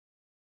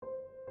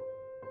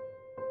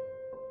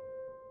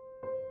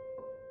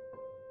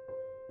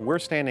We're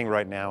standing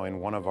right now in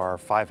one of our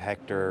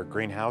 5-hectare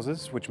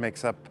greenhouses, which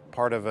makes up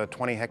part of a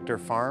 20-hectare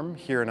farm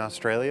here in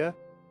Australia.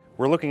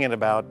 We're looking at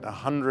about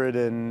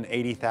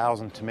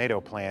 180,000 tomato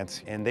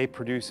plants, and they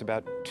produce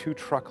about 2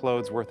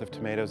 truckloads worth of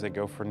tomatoes that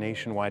go for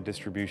nationwide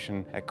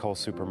distribution at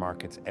Coles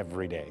supermarkets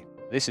every day.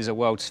 This is a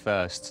world's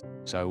first.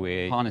 So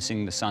we're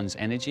harnessing the sun's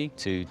energy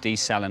to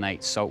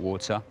desalinate salt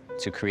water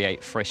to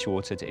create fresh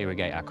water to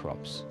irrigate our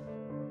crops.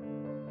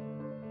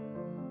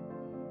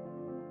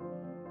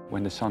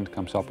 When the sun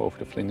comes up over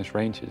the Flinders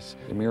Ranges,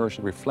 the mirrors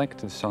reflect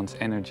the sun's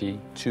energy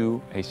to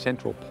a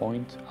central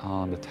point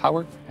on the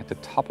tower. At the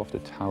top of the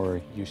tower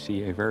you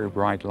see a very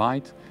bright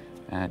light,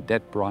 and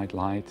that bright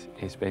light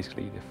is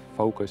basically the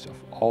focus of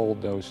all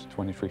those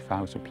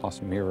 23,000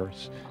 plus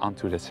mirrors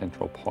onto the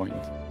central point.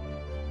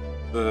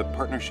 The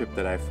partnership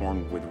that I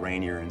formed with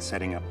Rainier in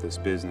setting up this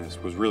business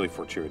was really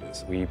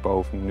fortuitous. We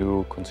both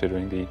knew,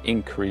 considering the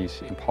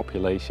increase in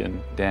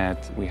population,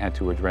 that we had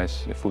to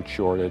address the food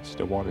shortage,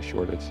 the water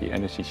shortage, the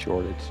energy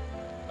shortage.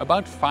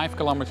 About 5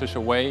 kilometers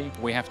away,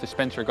 we have the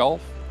Spencer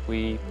Gulf.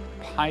 We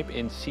pipe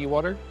in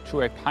seawater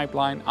through a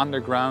pipeline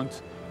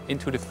underground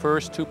into the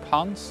first 2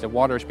 ponds. The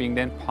water is being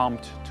then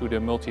pumped to the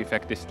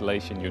multi-effect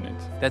distillation unit.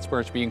 That's where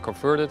it's being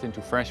converted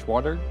into fresh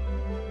water.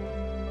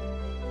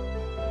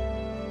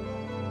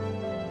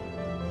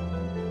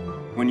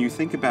 When you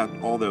think about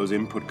all those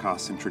input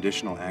costs in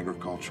traditional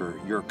agriculture,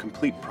 you're a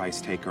complete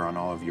price taker on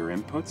all of your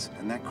inputs,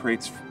 and that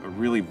creates a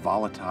really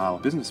volatile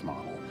business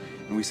model.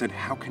 And we said,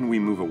 how can we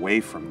move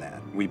away from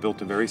that? We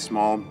built a very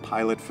small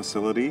pilot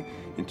facility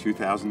in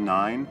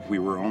 2009. We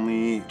were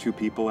only 2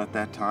 people at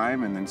that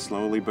time, and then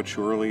slowly but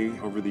surely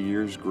over the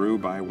years grew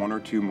by 1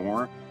 or 2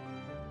 more.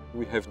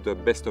 We have the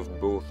best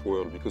of both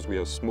worlds because we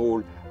are a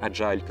small,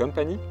 agile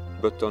company,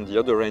 but on the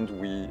other end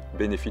we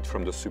benefit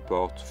from the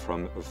support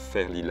from a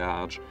fairly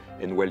large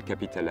and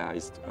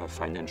well-capitalized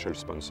financial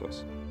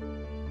sponsors.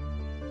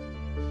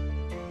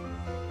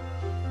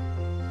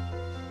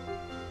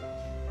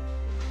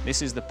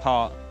 This is the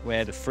part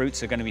where the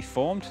fruits are going to be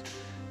formed.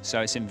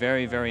 So it's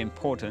very, very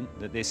important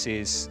that this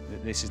is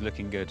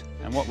looking good.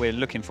 And what we're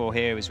looking for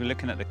here is we're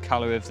looking at the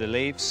colour of the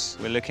leaves,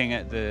 we're looking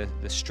at the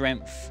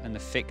strength and the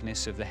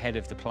thickness of the head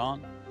of the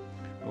plant,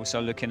 we're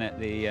also looking at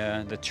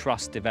the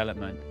truss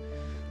development.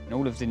 And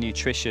all of the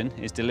nutrition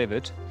is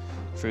delivered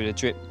through the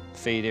drip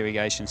feed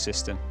irrigation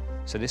system.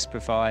 So this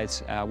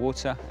provides our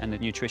water and the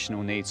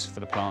nutritional needs for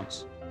the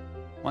plants.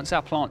 Once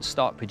our plants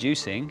start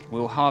producing,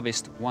 we'll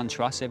harvest 1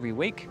 truss every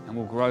week and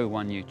we'll grow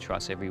 1 new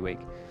truss every week.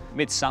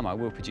 Midsummer,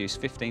 we'll produce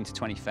 15 to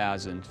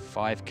 20,000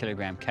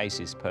 5-kilogram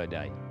cases per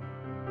day.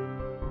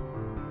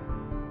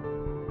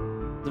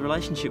 The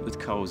relationship with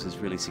Coles is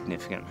really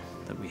significant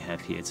that we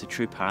have here. It's a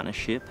true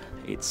partnership.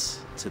 It's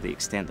to the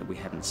extent that we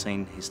haven't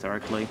seen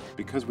historically.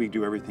 Because we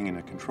do everything in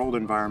a controlled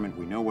environment,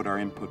 we know what our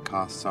input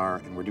costs are,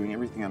 and we're doing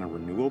everything on a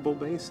renewable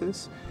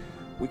basis,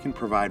 we can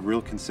provide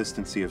real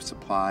consistency of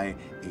supply,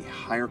 a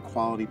higher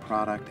quality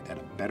product at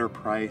a better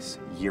price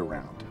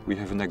year-round. We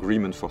have an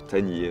agreement for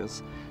 10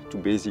 years to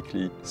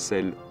basically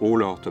sell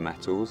all our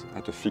tomatoes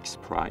at a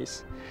fixed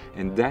price,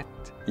 and that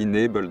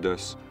enabled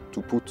us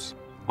to put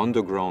on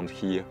the ground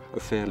here a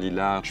fairly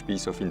large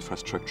piece of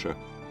infrastructure.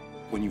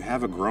 When you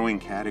have a growing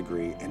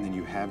category and then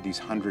you have these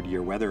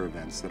 100-year weather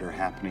events that are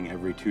happening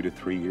every 2 to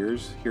 3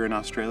 years here in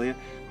Australia,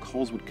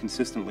 Coles would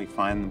consistently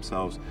find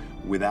themselves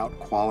without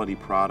quality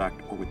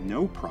product or with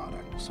no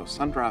product. So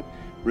Sundrop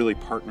really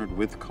partnered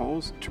with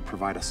Coles to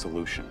provide a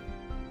solution.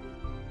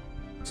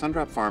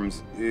 Sundrop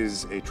Farms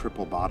is a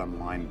triple bottom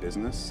line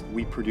business.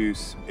 We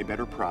produce a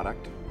better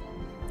product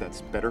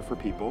that's better for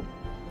people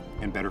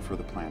and better for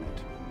the planet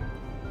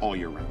all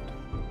year round.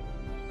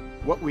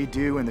 What we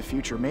do in the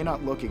future may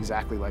not look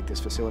exactly like this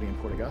facility in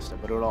Port Augusta,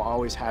 but it'll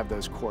always have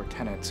those core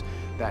tenets,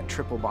 that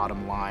triple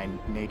bottom line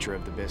nature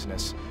of the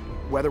business.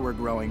 Whether we're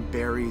growing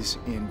berries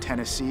in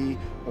Tennessee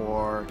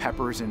or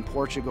peppers in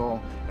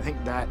Portugal, I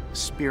think that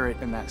spirit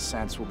and that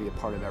sense will be a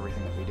part of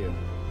everything that we do.